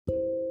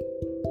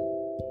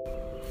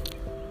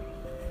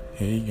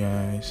Hey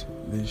guys,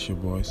 this is your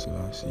boy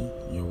Selassie.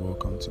 You're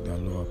welcome to the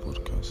Alo-Ha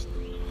podcast.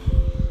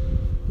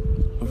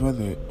 Over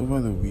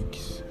the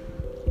weeks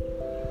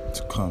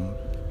to come,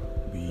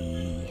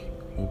 we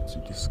hope to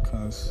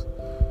discuss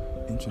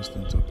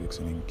interesting topics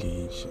and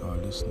engage our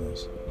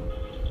listeners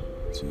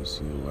too.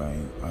 So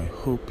I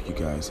hope you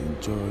guys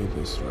enjoy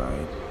this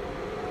ride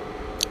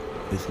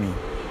with me.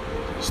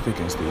 Stick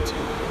and stay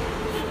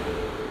tuned.